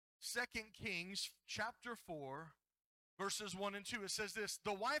2 Kings chapter 4, verses 1 and 2. It says this: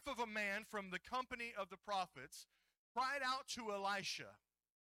 the wife of a man from the company of the prophets cried out to Elisha,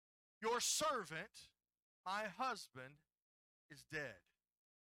 your servant, my husband, is dead.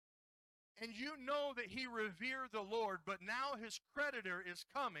 And you know that he revered the Lord, but now his creditor is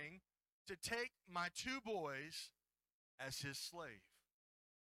coming to take my two boys as his slave.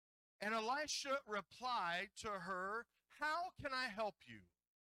 And Elisha replied to her, how can I help you?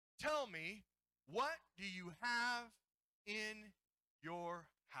 Tell me, what do you have in your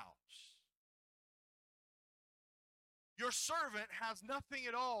house? Your servant has nothing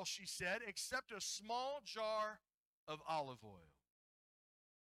at all, she said, except a small jar of olive oil.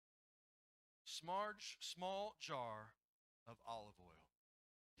 Small jar of olive oil.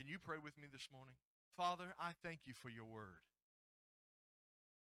 Can you pray with me this morning? Father, I thank you for your word.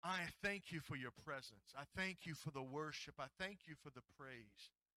 I thank you for your presence. I thank you for the worship. I thank you for the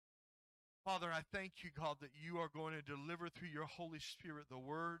praise. Father, I thank you, God, that you are going to deliver through your Holy Spirit the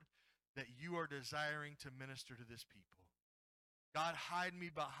word that you are desiring to minister to this people. God, hide me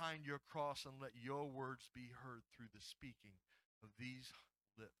behind your cross and let your words be heard through the speaking of these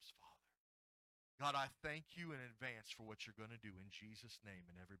lips, Father. God, I thank you in advance for what you're going to do in Jesus' name.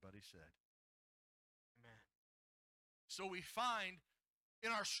 And everybody said, amen. So we find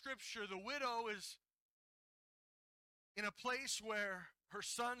in our scripture, the widow is in a place where her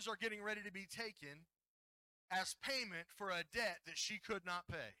sons are getting ready to be taken as payment for a debt that she could not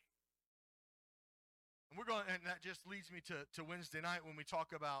pay. And that just leads me to Wednesday night when we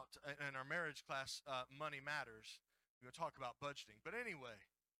talk about, in our marriage class, Money Matters. We're going to talk about budgeting. But anyway,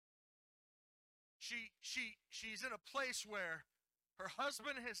 she's in a place where her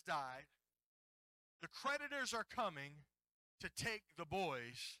husband has died. The creditors are coming to take the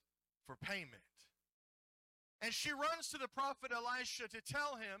boys for payment. And she runs to the prophet Elisha to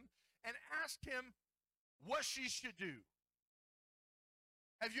tell him and ask him what she should do.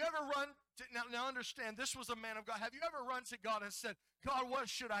 Have you ever run to, now understand, this was a man of God. Have you ever run to God and said, God, what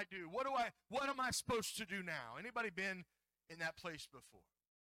should I do? What am I supposed to do now? Anybody been in that place before?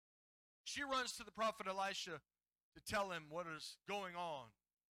 She runs to the prophet Elisha to tell him what is going on.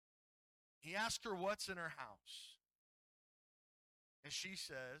 He asks her what's in her house. And she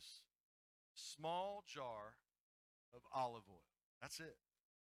says, small jar of olive oil. That's it.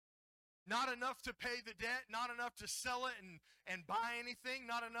 Not enough to pay the debt, not enough to sell it and buy anything,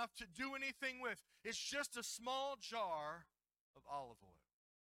 not enough to do anything with. It's just a small jar of olive oil.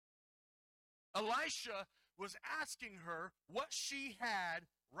 Elisha was asking her what she had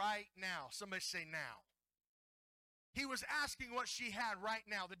right now. Somebody say now. He was asking what she had right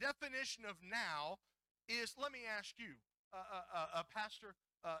now. The definition of now is, let me ask you, Pastor,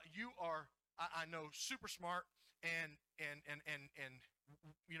 you are, I know, super smart, and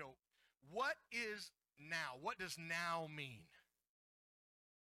you know, what is now? What does now mean?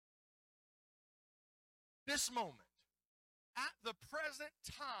 This moment, at the present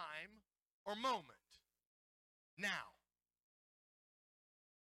time or moment, now.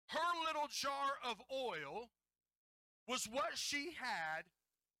 Her little jar of oil was what she had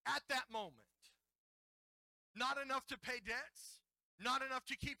at that moment. Not enough to pay debts, not enough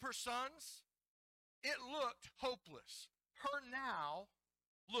to keep her sons. It looked hopeless. Her now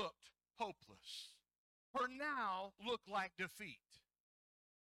looked hopeless. Her now looked like defeat.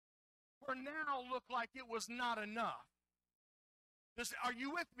 Her now looked like it was not enough. Are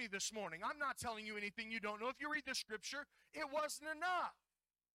you with me this morning? I'm not telling you anything you don't know. If you read the scripture, it wasn't enough.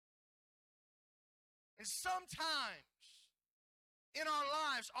 And sometimes in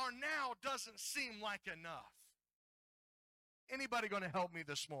our lives, our now doesn't seem like enough. Anybody going to help me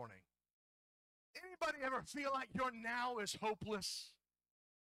this morning? Anybody ever feel like your now is hopeless?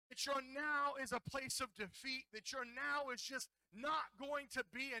 That your now is a place of defeat? That your now is just not going to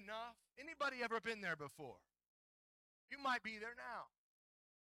be enough? Anybody ever been there before? You might be there now.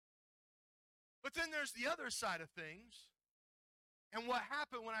 But then there's the other side of things. And what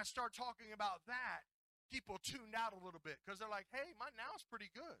happened when I start talking about that, people tuned out a little bit because they're like, hey, my now's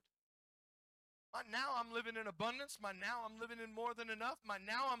pretty good. My now I'm living in abundance. My now I'm living in more than enough. My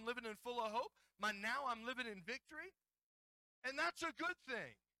now I'm living in full of hope. My now I'm living in victory. And that's a good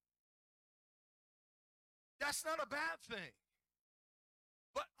thing. That's not a bad thing.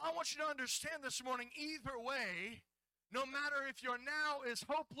 But I want you to understand this morning, either way, no matter if your now is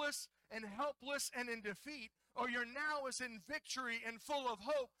hopeless and helpless and in defeat, or your now is in victory and full of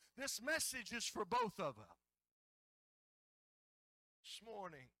hope, this message is for both of them. This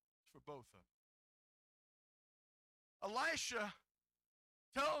morning, it's for both of them. Elisha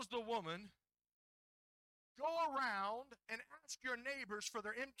tells the woman, go around and ask your neighbors for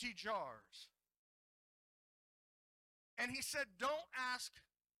their empty jars. And he said, don't ask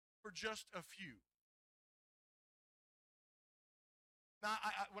for just a few. Now,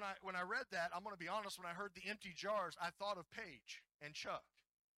 when I read that, I'm going to be honest, when I heard the empty jars, I thought of Paige and Chuck.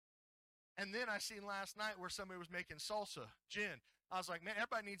 And then I seen last night where somebody was making salsa, gin. I was like, man,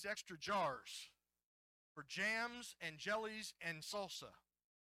 everybody needs extra jars for jams and jellies and salsa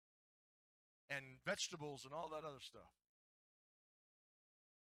and vegetables and all that other stuff.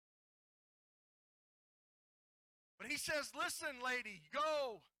 But he says, listen, lady,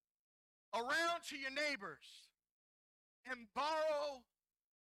 go around to your neighbors and borrow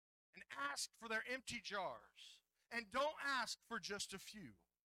and ask for their empty jars. And don't ask for just a few.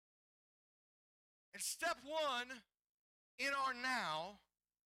 And step one in our now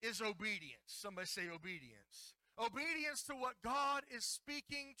is obedience. Somebody say obedience. Obedience to what God is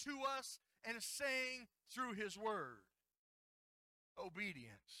speaking to us and saying through his word.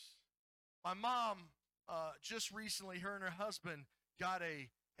 Obedience. My mom just recently, her and her husband got a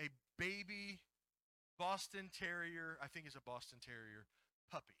baby Boston Terrier, I think it's a Boston Terrier,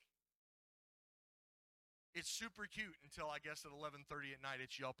 puppy. It's super cute until I guess at 11:30 at night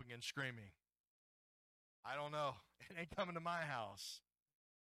it's yelping and screaming. I don't know. It ain't coming to my house.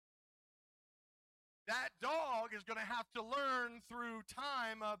 That dog is going to have to learn through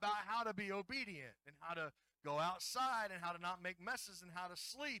time about how to be obedient and how to go outside and how to not make messes and how to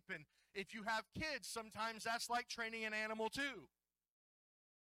sleep. And if you have kids, sometimes that's like training an animal too.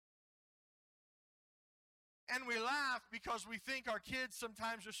 And we laugh because we think our kids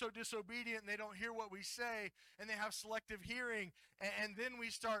sometimes are so disobedient and they don't hear what we say and they have selective hearing. And then we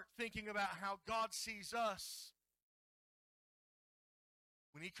start thinking about how God sees us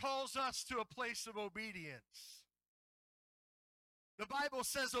when he calls us to a place of obedience. The Bible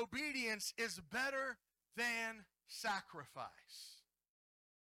says obedience is better than sacrifice.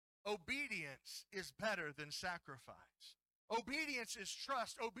 Obedience is better than sacrifice. Obedience is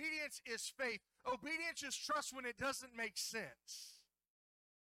trust. Obedience is faith. Obedience is trust when it doesn't make sense.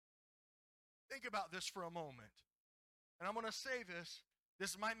 Think about this for a moment. And I'm going to say this.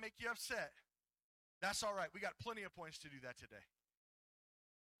 This might make you upset. That's all right. We got plenty of points to do that today.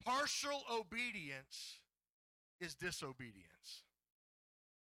 Partial obedience is disobedience.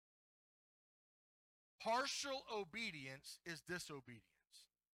 Partial obedience is disobedience.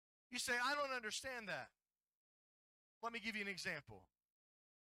 You say, I don't understand that. Let me give you an example.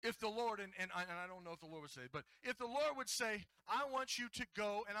 If the Lord, and I don't know if the Lord would say, but if the Lord would say, I want you to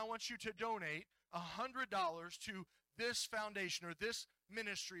go and I want you to donate $100 to this foundation or this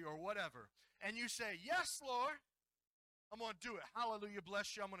ministry or whatever, and you say, yes, Lord, I'm going to do it. Hallelujah,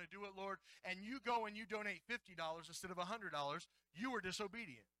 bless you, I'm going to do it, Lord, and you go and you donate $50 instead of $100, you were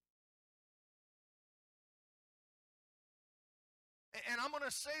disobedient. And I'm going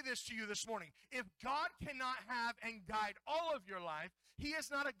to say this to you this morning. If God cannot have and guide all of your life, he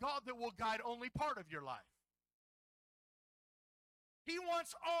is not a God that will guide only part of your life. He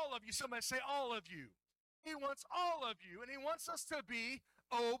wants all of you. Somebody say all of you. He wants all of you, and he wants us to be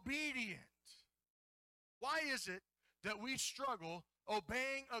obedient. Why is it that we struggle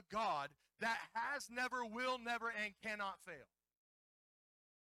obeying a God that has never, will never, and cannot fail?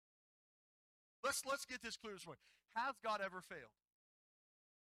 Let's get this clear this morning. Has God ever failed?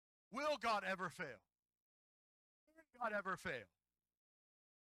 Will God ever fail? Can God ever fail?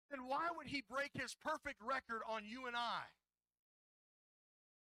 Then why would he break his perfect record on you and I?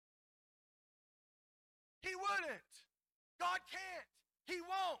 He wouldn't. God can't. He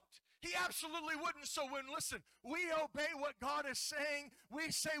won't. He absolutely wouldn't. So when, listen, we obey what God is saying, we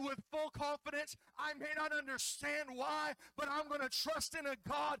say with full confidence, I may not understand why, but I'm going to trust in a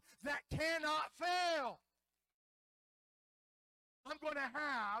God that cannot fail. I'm going to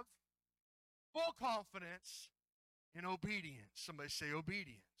have full confidence in obedience. Somebody say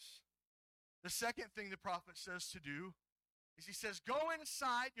obedience. The second thing the prophet says to do is he says, go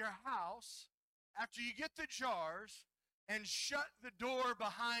inside your house after you get the jars and shut the door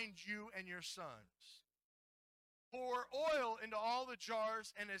behind you and your sons. Pour oil into all the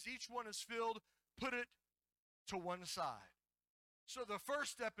jars, and as each one is filled, put it to one side. So the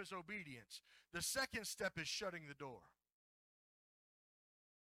first step is obedience. The second step is shutting the door.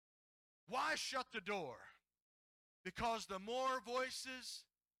 Why shut the door? Because the more voices,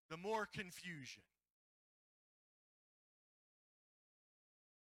 the more confusion.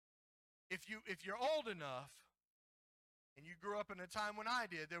 If you're old enough, and you grew up in a time when I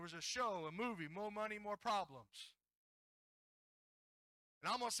did, there was a show, a movie, More Money, More Problems.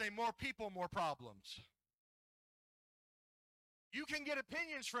 And I'm going to say more people, more problems. You can get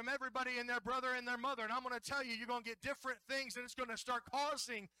opinions from everybody and their brother and their mother, and I'm going to tell you, you're going to get different things, and it's going to start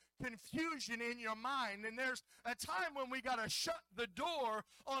causing confusion in your mind. And there's a time when we got to shut the door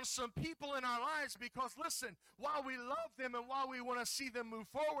on some people in our lives because, listen, while we love them and while we want to see them move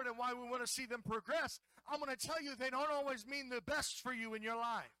forward and while we want to see them progress, I'm going to tell you they don't always mean the best for you in your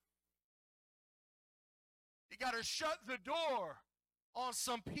life. You got to shut the door on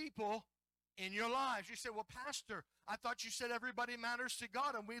some people in your lives. You say, well, Pastor, I thought you said everybody matters to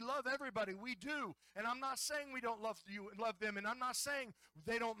God and we love everybody. We do. And I'm not saying we don't love you and love them, and I'm not saying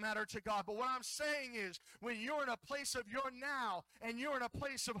they don't matter to God. But what I'm saying is when you're in a place of your now and you're in a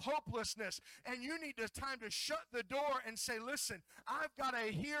place of hopelessness and you need the time to shut the door and say, listen, I've got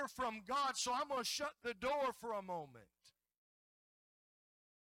to hear from God, so I'm going to shut the door for a moment.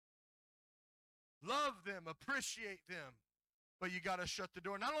 Love them, appreciate them. But you got to shut the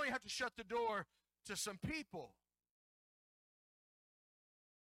door. Not only have to shut the door to some people,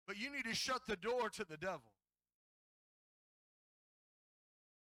 but you need to shut the door to the devil.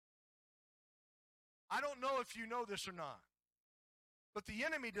 I don't know if you know this or not, but the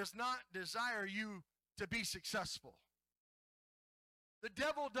enemy does not desire you to be successful. The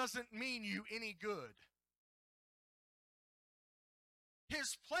devil doesn't mean you any good.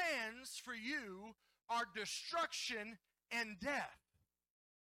 His plans for you are destruction and death.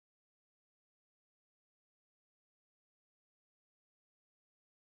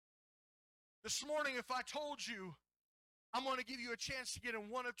 This morning, if I told you I'm going to give you a chance to get in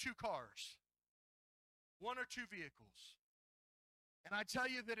one of two cars, one or two vehicles, and I tell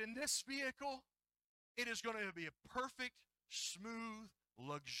you that in this vehicle, it is going to be a perfect, smooth,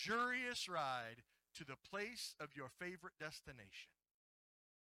 luxurious ride to the place of your favorite destination.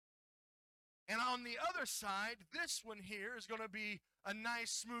 And on the other side, this one here is going to be a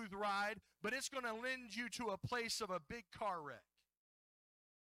nice, smooth ride, but it's going to lend you to a place of a big car wreck.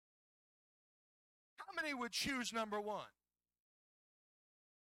 How many would choose number one?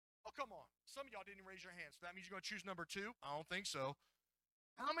 Oh, come on. Some of y'all didn't raise your hands. So that means you're going to choose number two? I don't think so.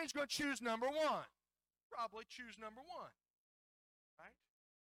 How many's going to choose number one? Probably choose number one, right?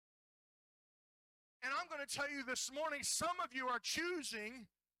 And I'm going to tell you this morning, some of you are choosing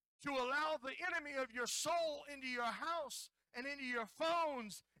to allow the enemy of your soul into your house and into your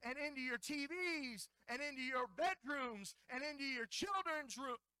phones and into your TVs and into your bedrooms and into your children's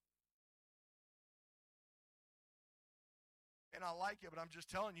room. And I like it, but I'm just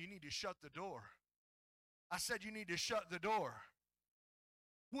telling you, you need to shut the door. I said you need to shut the door.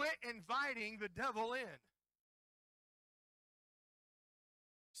 Quit inviting the devil in.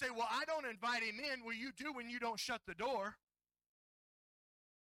 Say, well, I don't invite him in. Well, you do when you don't shut the door.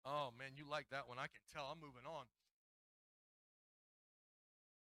 Oh, man, you like that one. I can tell. I'm moving on.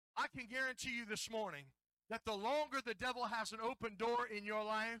 I can guarantee you this morning that the longer the devil has an open door in your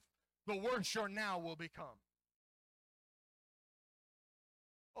life, the worse your now will become.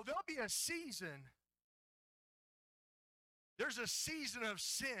 Oh, there'll be a season. There's a season of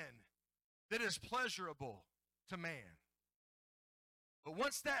sin that is pleasurable to man. But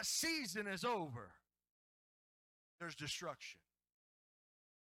once that season is over, there's destruction.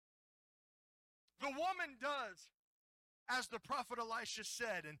 The woman does as the prophet Elisha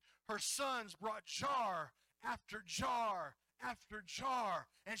said, and her sons brought jar after jar after jar,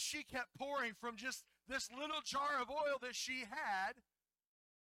 and she kept pouring from just this little jar of oil that she had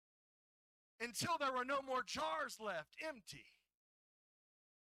until there were no more jars left, empty.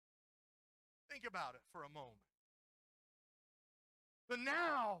 Think about it for a moment. The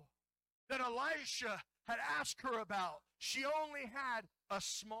now that Elisha had asked her about, she only had a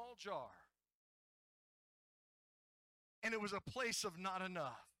small jar. And it was a place of not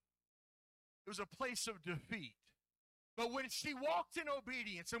enough. It was a place of defeat. But when she walked in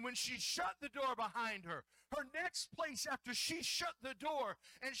obedience and when she shut the door behind her, her next place after she shut the door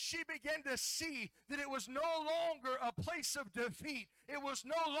and she began to see that it was no longer a place of defeat, it was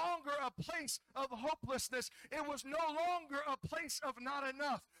no longer a place of hopelessness, it was no longer a place of not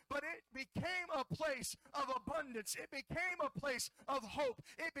enough, but it became a place of abundance. It became a place of hope.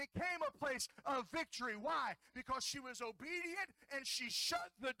 It became a place of victory. Why? Because she was obedient and she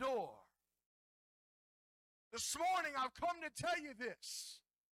shut the door. This morning, I've come to tell you this,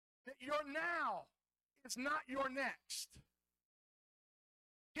 that your now is not your next.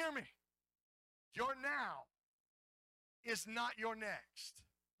 Hear me. Your now is not your next.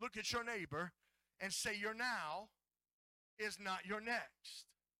 Look at your neighbor and say, your now is not your next.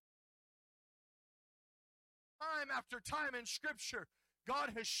 Time after time in Scripture, God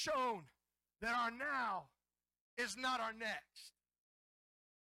has shown that our now is not our next.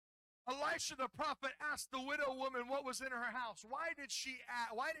 Elisha the prophet asked the widow woman what was in her house. Why did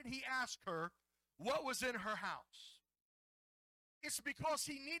he ask her what was in her house? It's because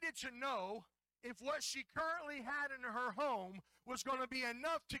he needed to know if what she currently had in her home was going to be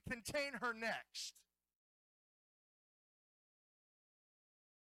enough to contain her next.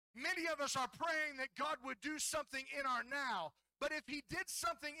 Many of us are praying that God would do something in our now. But if he did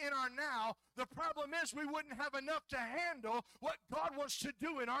something in our now, the problem is we wouldn't have enough to handle what God wants to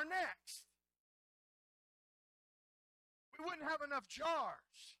do in our next. We wouldn't have enough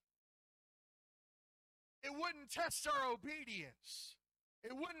jars. It wouldn't test our obedience.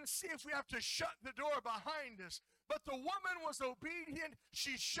 It wouldn't see if we have to shut the door behind us. But the woman was obedient.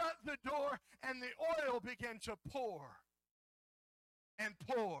 She shut the door, and the oil began to pour and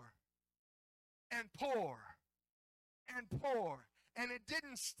pour and pour and pour. And it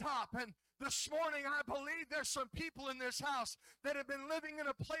didn't stop. And this morning, I believe there's some people in this house that have been living in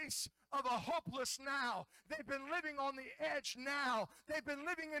a place of a hopeless now. They've been living on the edge now. They've been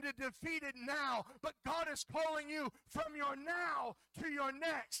living in a defeated now. But God is calling you from your now to your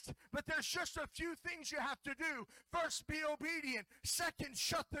next. But there's just a few things you have to do. First, be obedient. Second,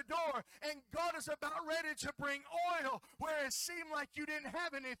 shut the door. And God is about ready to bring oil where it seemed like you didn't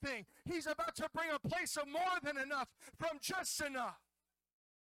have anything. He's about to bring a place of more than enough from just enough.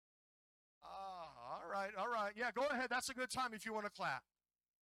 All right. Yeah, go ahead. That's a good time if you want to clap.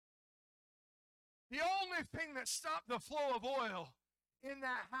 The only thing that stopped the flow of oil in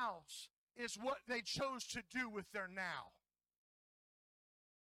that house is what they chose to do with their now.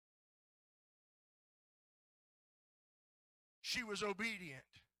 She was obedient.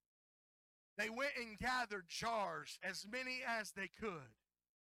 They went and gathered jars, as many as they could.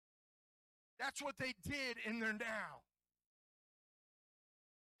 That's what they did in their now.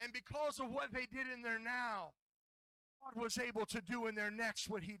 And because of what they did in their now, God was able to do in their next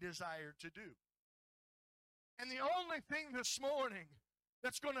what he desired to do. And the only thing this morning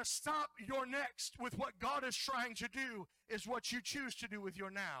that's going to stop your next with what God is trying to do is what you choose to do with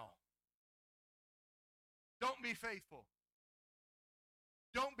your now. Don't be faithful.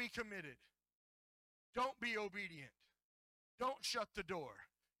 Don't be committed. Don't be obedient. Don't shut the door.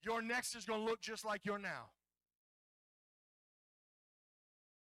 Your next is going to look just like your now.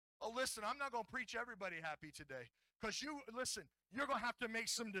 Oh, listen, I'm not going to preach everybody happy today. Because you're going to have to make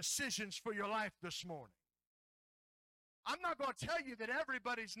some decisions for your life this morning. I'm not going to tell you that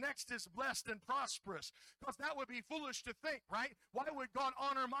everybody's next is blessed and prosperous, because that would be foolish to think, right? Why would God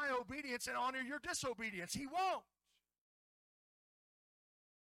honor my obedience and honor your disobedience? He won't.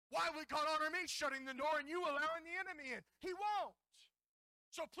 Why would God honor me shutting the door and you allowing the enemy in? He won't.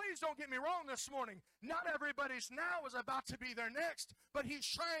 So please don't get me wrong this morning. Not everybody's now is about to be their next, but he's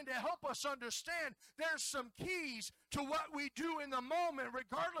trying to help us understand there's some keys to what we do in the moment,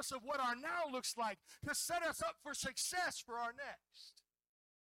 regardless of what our now looks like, to set us up for success for our next.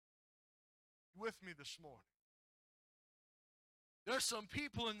 You with me this morning? There's some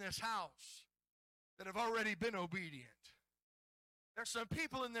people in this house that have already been obedient. There's some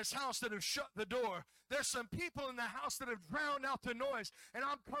people in this house that have shut the door. There's some people in the house that have drowned out the noise. And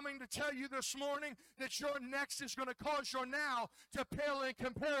I'm coming to tell you this morning that your next is going to cause your now to pale in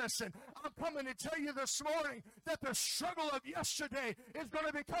comparison. I'm coming to tell you this morning that the struggle of yesterday is going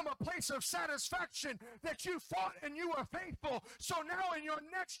to become a place of satisfaction, that you fought and you were faithful. So now in your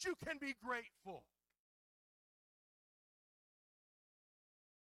next you can be grateful.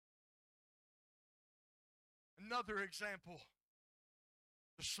 Another example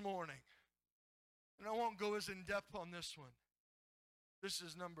this morning, and I won't go as in depth on this one. This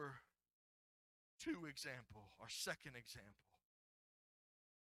is number 2 example, our second example.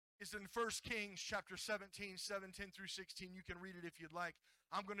 It's in 1 Kings chapter 17, 17 through 16. You can read it if you'd like.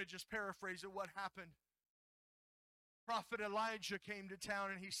 I'm going to just paraphrase it. What happened? Prophet Elijah came to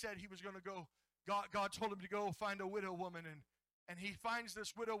town, and he said he was going to go. God told him to go find a widow woman, and he finds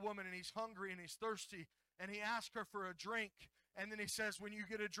this widow woman, and he's hungry and he's thirsty, and he asks her for a drink. And then he says, when you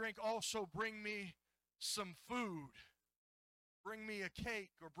get a drink, also bring me some food. Bring me a cake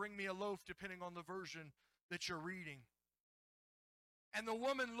or bring me a loaf, depending on the version that you're reading. And the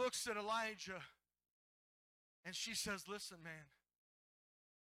woman looks at Elijah and she says, listen, man,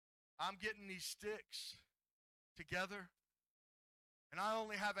 I'm getting these sticks together and I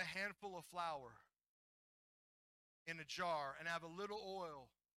only have a handful of flour in a jar and I have a little oil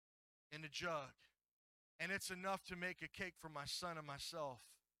in a jug. And it's enough to make a cake for my son and myself.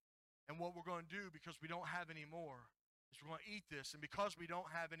 And what we're going to do, because we don't have any more, is we're going to eat this. And because we don't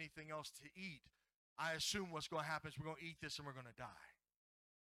have anything else to eat, I assume what's going to happen is we're going to eat this and we're going to die.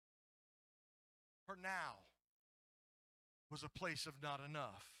 Her now was a place of not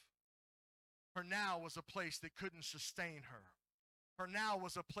enough. Her now was a place that couldn't sustain her. Her now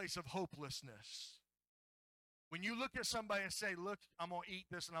was a place of hopelessness. When you look at somebody and say, look, I'm going to eat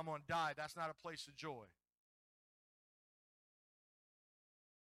this and I'm going to die, that's not a place of joy.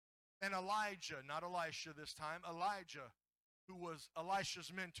 And Elijah, not Elisha this time, Elijah, who was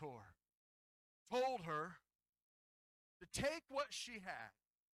Elisha's mentor, told her to take what she had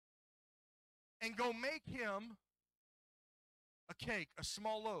and go make him a cake, a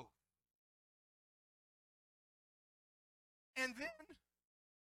small loaf. And then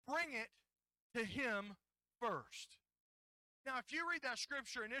bring it to him first. Now, if you read that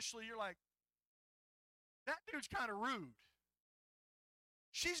scripture initially, you're like, that dude's kind of rude.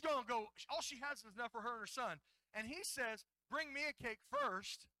 She's going to go, all she has is enough for her and her son. And he says, bring me a cake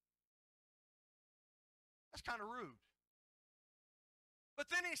first. That's kind of rude. But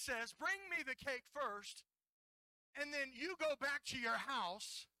then he says, bring me the cake first, and then you go back to your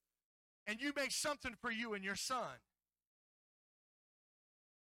house, and you make something for you and your son.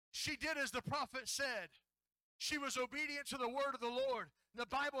 She did as the prophet said. She was obedient to the word of the Lord. The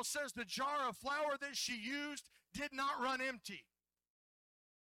Bible says the jar of flour that she used did not run empty.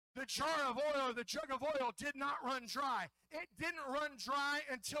 The jar of oil, the jug of oil did not run dry. It didn't run dry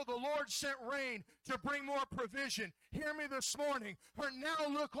until the Lord sent rain to bring more provision. Hear me this morning. Her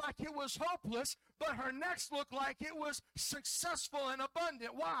now looked like it was hopeless, but her next looked like it was successful and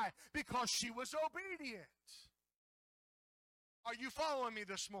abundant. Why? Because she was obedient. Are you following me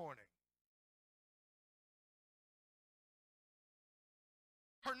this morning?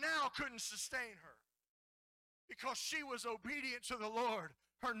 Her now couldn't sustain her because she was obedient to the Lord.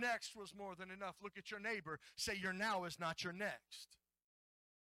 Her next was more than enough. Look at your neighbor. Say, your now is not your next.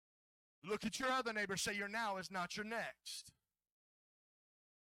 Look at your other neighbor. Say, your now is not your next.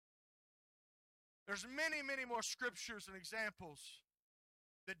 There's many, many more scriptures and examples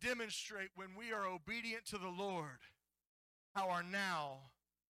that demonstrate when we are obedient to the Lord, how our now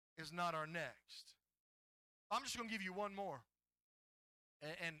is not our next. I'm just going to give you one more.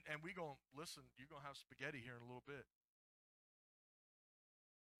 And we're going to, listen, you're going to have spaghetti here in a little bit.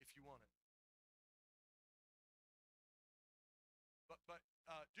 If you want it. But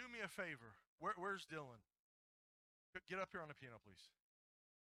do me a favor. Where's Dylan? Get up here on the piano, please.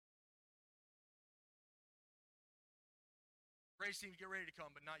 Praise team, get ready to come,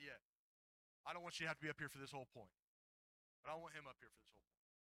 but not yet. I don't want you to have to be up here for this whole point. But I want him up here for this whole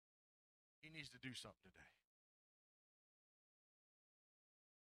point. He needs to do something today.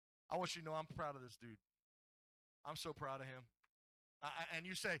 I want you to know I'm proud of this dude. I'm so proud of him. And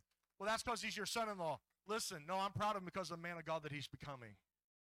you say, well, that's because he's your son-in-law. Listen, no, I'm proud of him because of the man of God that he's becoming.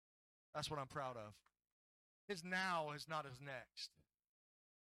 That's what I'm proud of. His now is not his next.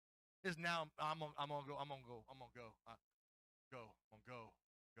 His now, I'm gonna go.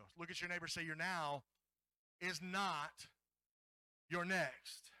 Look at your neighbor, say your now is not your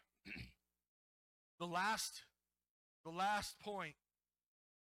next. The last point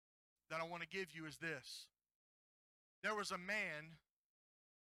that I want to give you is this. There was a man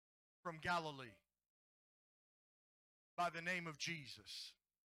from Galilee by the name of Jesus.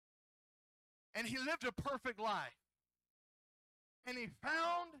 And he lived a perfect life. And he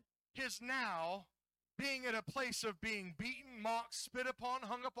found his now being at a place of being beaten, mocked, spit upon,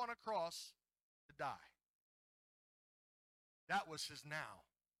 hung up on a cross to die. That was his now.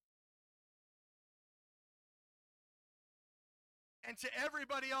 And to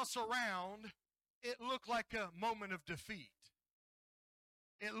everybody else around, it looked like a moment of defeat.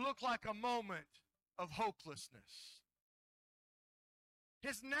 It looked like a moment of hopelessness.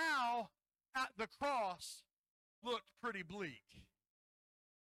 His now at the cross looked pretty bleak.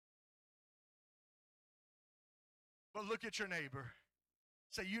 But look at your neighbor.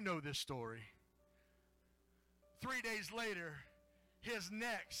 Say, you know this story. 3 days later, his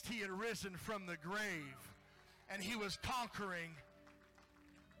next, he had risen from the grave, and he was conquering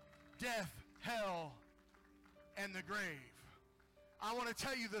death, hell, and the grave. I want to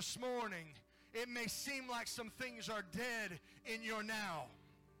tell you this morning, it may seem like some things are dead in your now,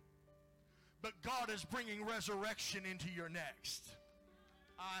 but God is bringing resurrection into your next.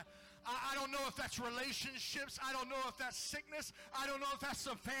 I don't know if that's relationships. I don't know if that's sickness. I don't know if that's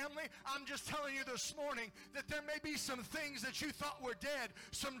some family. I'm just telling you this morning that there may be some things that you thought were dead,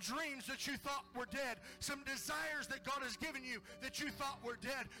 some dreams that you thought were dead, some desires that God has given you that you thought were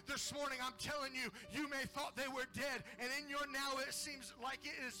dead. This morning I'm telling you, you may thought they were dead, and in your now it seems like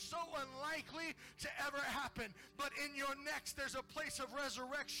it is so unlikely to ever happen. But in your next, there's a place of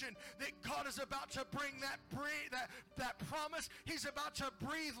resurrection that God is about to bring that promise. He's about to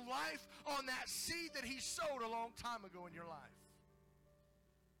breathe life on that seed that he sowed a long time ago in your life.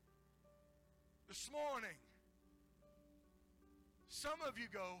 This morning, some of you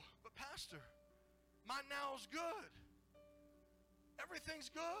go, but Pastor, my now's good. Everything's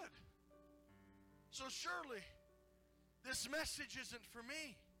good. So surely this message isn't for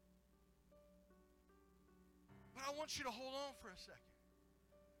me. But I want you to hold on for a second.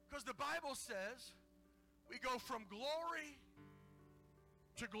 Because the Bible says we go from glory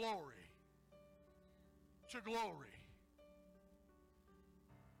to glory to glory.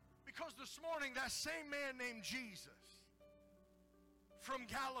 Because this morning, that same man named Jesus from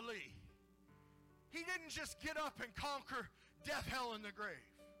Galilee, he didn't just get up and conquer death, hell, and the grave.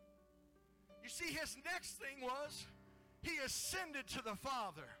 You see, his next thing was he ascended to the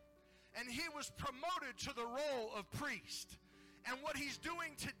Father, and he was promoted to the role of priest. And what he's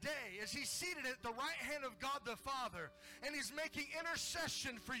doing today is he's seated at the right hand of God the Father, and he's making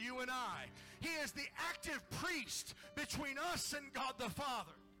intercession for you and I. He is the active priest between us and God the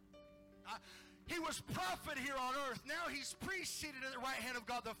Father. He was prophet here on earth. Now he's priest seated at the right hand of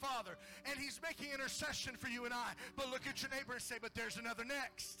God the Father, and he's making intercession for you and I. But look at your neighbor and say, but there's another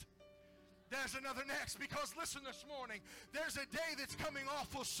next. There's another next, because listen this morning, there's a day that's coming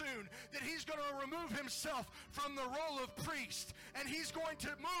awful soon that he's going to remove himself from the role of priest, and he's going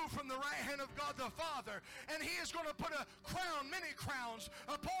to move from the right hand of God the Father, and he is going to put a crown, many crowns,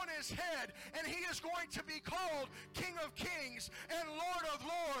 upon his head, and he is going to be called King of Kings and Lord of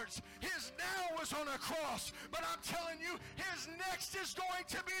Lords. His now was on a cross, but I'm telling you, his next is going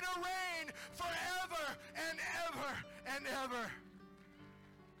to be to reign forever and ever and ever.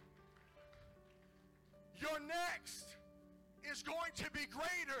 Your next is going to be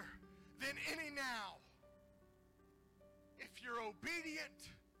greater than any now. If you're obedient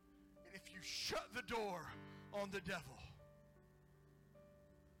and if you shut the door on the devil.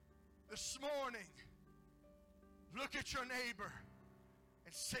 This morning, look at your neighbor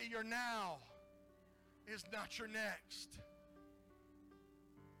and say your now is not your next.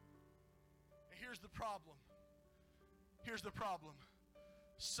 And here's the problem. Here's the problem.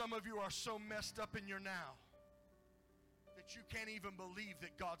 Some of you are so messed up in your now that you can't even believe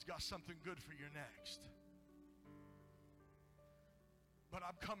that God's got something good for your next. But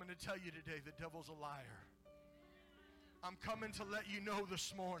I'm coming to tell you today, the devil's a liar. I'm coming to let you know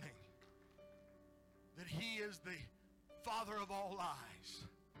this morning that he is the father of all lies.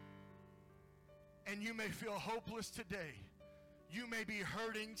 And you may feel hopeless today. You may be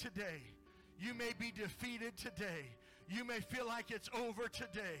hurting today. You may be defeated today. You may feel like it's over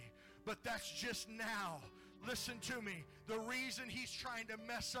today, but that's just now. Listen to me. The reason he's trying to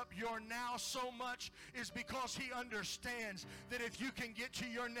mess up your now so much is because he understands that if you can get to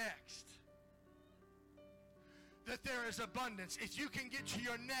your next, that there is abundance. If you can get to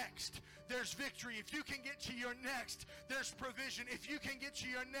your next, there's victory. If you can get to your next, there's provision. If you can get to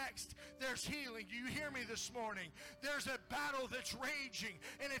your next, there's healing. Do you hear me this morning? There's a battle that's raging,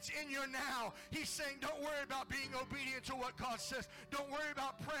 and it's in your now. He's saying, don't worry about being obedient to what God says. Don't worry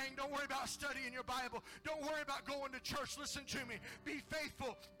about praying. Don't worry about studying your Bible. Don't worry about going to church. Listen to me. Be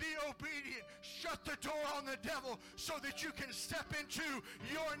faithful. Be obedient. Shut the door on the devil so that you can step into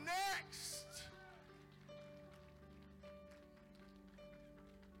your next.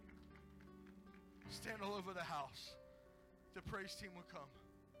 Stand all over the house. The praise team will come.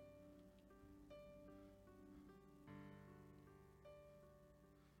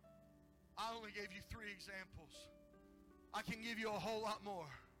 I only gave you 3 examples. I can give you a whole lot more.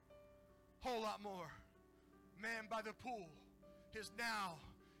 Whole lot more. Man by the pool. His now,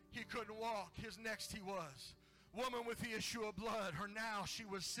 he couldn't walk. His next, he was. Woman with the issue of blood. Her now, she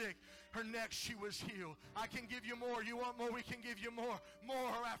was sick. Her next, she was healed. I can give you more. You want more? We can give you more.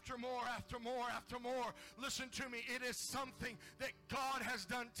 More after more after more after more. Listen to me. It is something that God has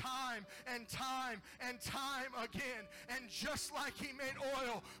done time and time and time again. And just like he made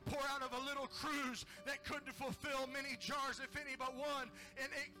oil pour out of a little cruse that couldn't fulfill many jars, if any but one,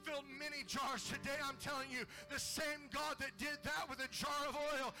 and it filled many jars. Today I'm telling you, the same God that did that with a jar of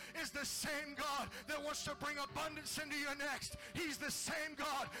oil is the same God that wants to bring abundance into your next. He's the same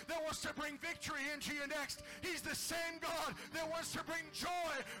God that wants to bring victory into your next. He's the same God that wants to bring joy.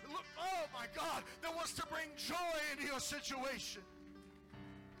 Oh my God, that wants to bring joy into your situation.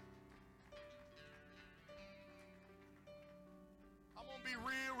 I'm going to be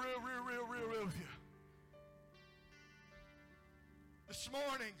real with you. This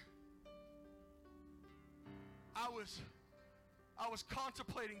morning, I was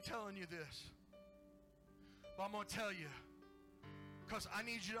contemplating telling you this. But I'm going to tell you, because I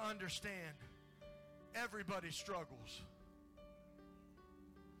need you to understand, everybody struggles.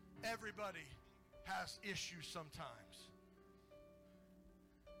 Everybody has issues sometimes.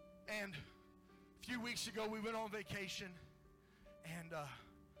 And A few weeks ago, we went on vacation, and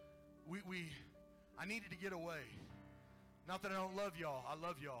I needed to get away. Not that I don't love y'all. I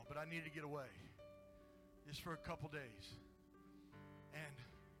love y'all, but I needed to get away just for a couple days. And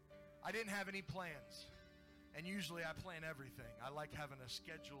I didn't have any plans. And usually I plan everything. I like having a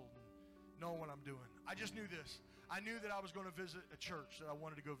schedule and knowing what I'm doing. I just knew this. I knew that I was going to visit a church that I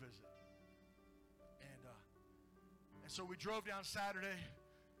wanted to go visit. And so we drove down Saturday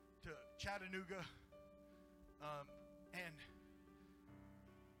to Chattanooga. And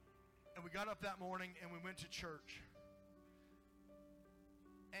we got up that morning and we went to church.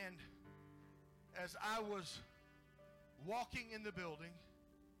 And as I was walking in the building,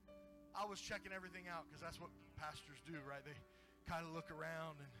 I was checking everything out because that's what pastors do, right? They kind of look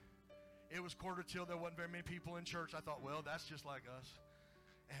around, and it was 1:45. There wasn't very many people in church. I thought, well, that's just like us.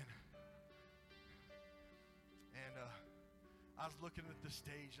 And I was looking at the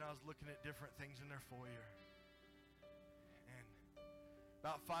stage, and I was looking at different things in their foyer. And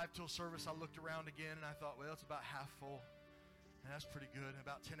about 5 till service, I looked around again, and I thought, well, it's about half full. And that's pretty good. And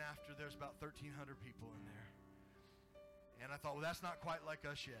about 10 after, there's about 1,300 people in there. And I thought, well, that's not quite like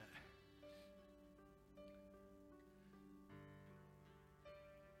us yet.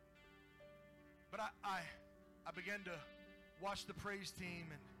 But I began to watch the praise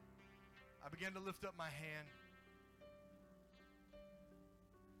team, and I began to lift up my hand.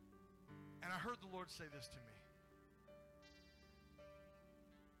 And I heard the Lord say this to me.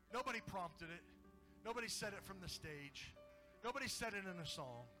 Nobody prompted it. Nobody said it from the stage. Nobody said it in a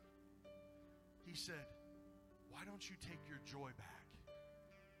song. He said, why don't you take your joy back?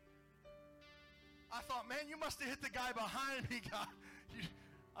 I thought, man, you must have hit the guy behind me, God.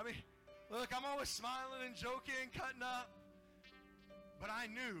 Look, I'm always smiling and joking and cutting up. But I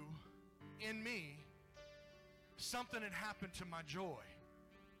knew in me something had happened to my joy.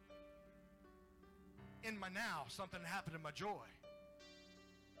 In my now, something had happened to my joy.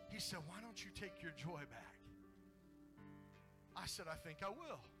 He said, why don't you take your joy back? I said, I think I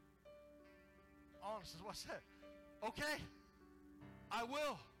will. Honest is what I said. Okay, I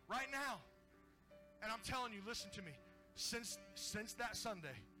will right now. And I'm telling you, listen to me. Since that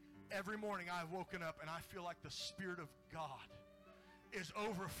Sunday, every morning I've woken up and I feel like the Spirit of God is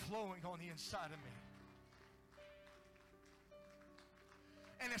overflowing on the inside of me.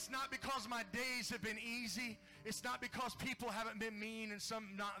 And it's not because my days have been easy. It's not because people haven't been mean and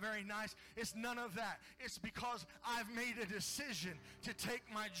some not very nice. It's none of that. It's because I've made a decision to take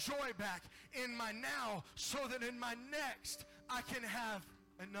my joy back in my now so that in my next I can have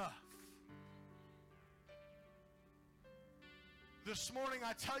enough. This morning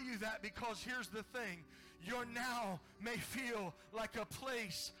I tell you that because here's the thing. Your now may feel like a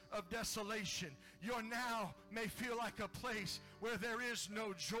place of desolation. Your now may feel like a place where there is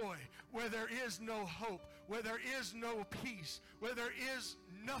no joy, where there is no hope, where there is no peace, where there is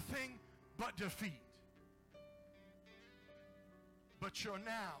nothing but defeat. But your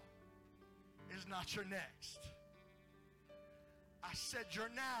now is not your next. I said your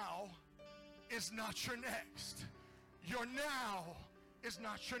now is not your next. Your now is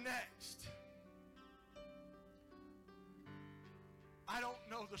not your next. I don't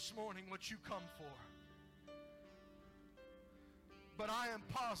know this morning what you come for, but I am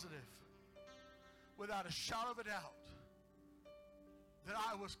positive, without a shadow of a doubt, that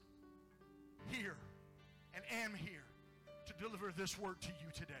I was here and am here to deliver this word to you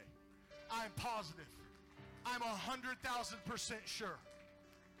today. I am positive. I'm 100,000% sure.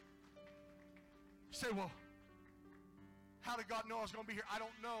 You say, well, how did God know I was going to be here? I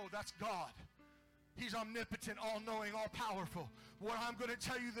don't know. That's God. He's omnipotent, all-knowing, all-powerful. What I'm going to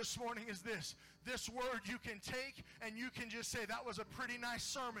tell you this morning is this. This word you can take and you can just say, that was a pretty nice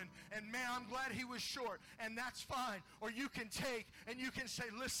sermon, and man, I'm glad he was short, and that's fine. Or you can take and you can say,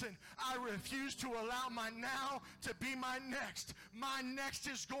 listen, I refuse to allow my now to be my next. My next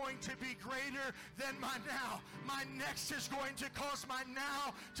is going to be greater than my now. My next is going to cause my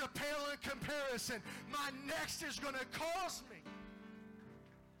now to pale in comparison. My next is going to cause me.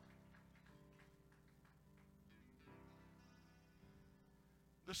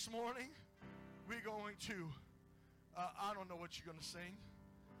 This morning, we're going to, I don't know what you're going to sing.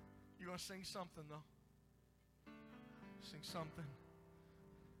 You're going to sing something, though. Sing something.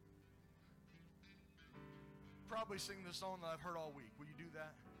 Probably sing the song that I've heard all week. Will you do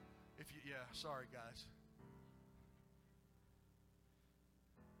that? Yeah, sorry, guys.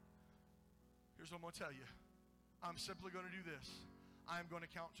 Here's what I'm going to tell you. I'm simply going to do this. I'm going to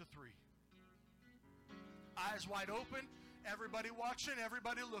count to 3. Eyes wide open. Everybody watching,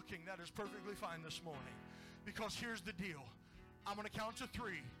 everybody looking. That is perfectly fine this morning. Because here's the deal. I'm going to count to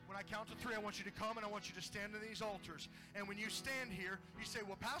 3. When I count to 3, I want you to come and I want you to stand in these altars. And when you stand here, you say,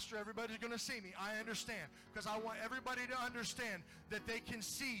 well, Pastor, everybody's going to see me. I understand, because I want everybody to understand that they can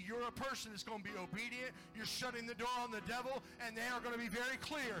see you're a person that's going to be obedient. You're shutting the door on the devil, and they are going to be very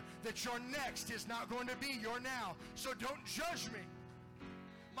clear that your next is not going to be your now. So don't judge me.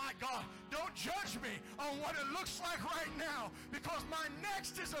 My God, don't judge me on what it looks like right now, because my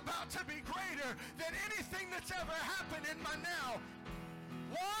next is about to be greater than anything that's ever happened in my now.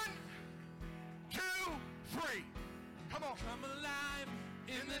 1, 2, 3. Come on. Come alive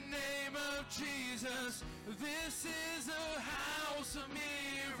in the name of Jesus. This is a house of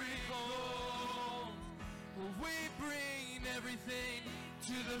miracles. We bring everything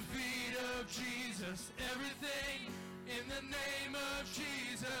to the feet of Jesus. Everything in the name of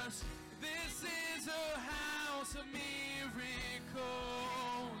Jesus. This is a house of miracles.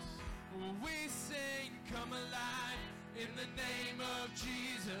 We sing, come alive in the name of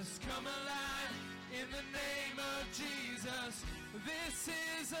Jesus. Come alive in the name of Jesus. This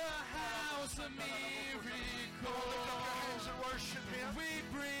is a house of miracles. Lift up your hands and worship Him. We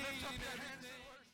bring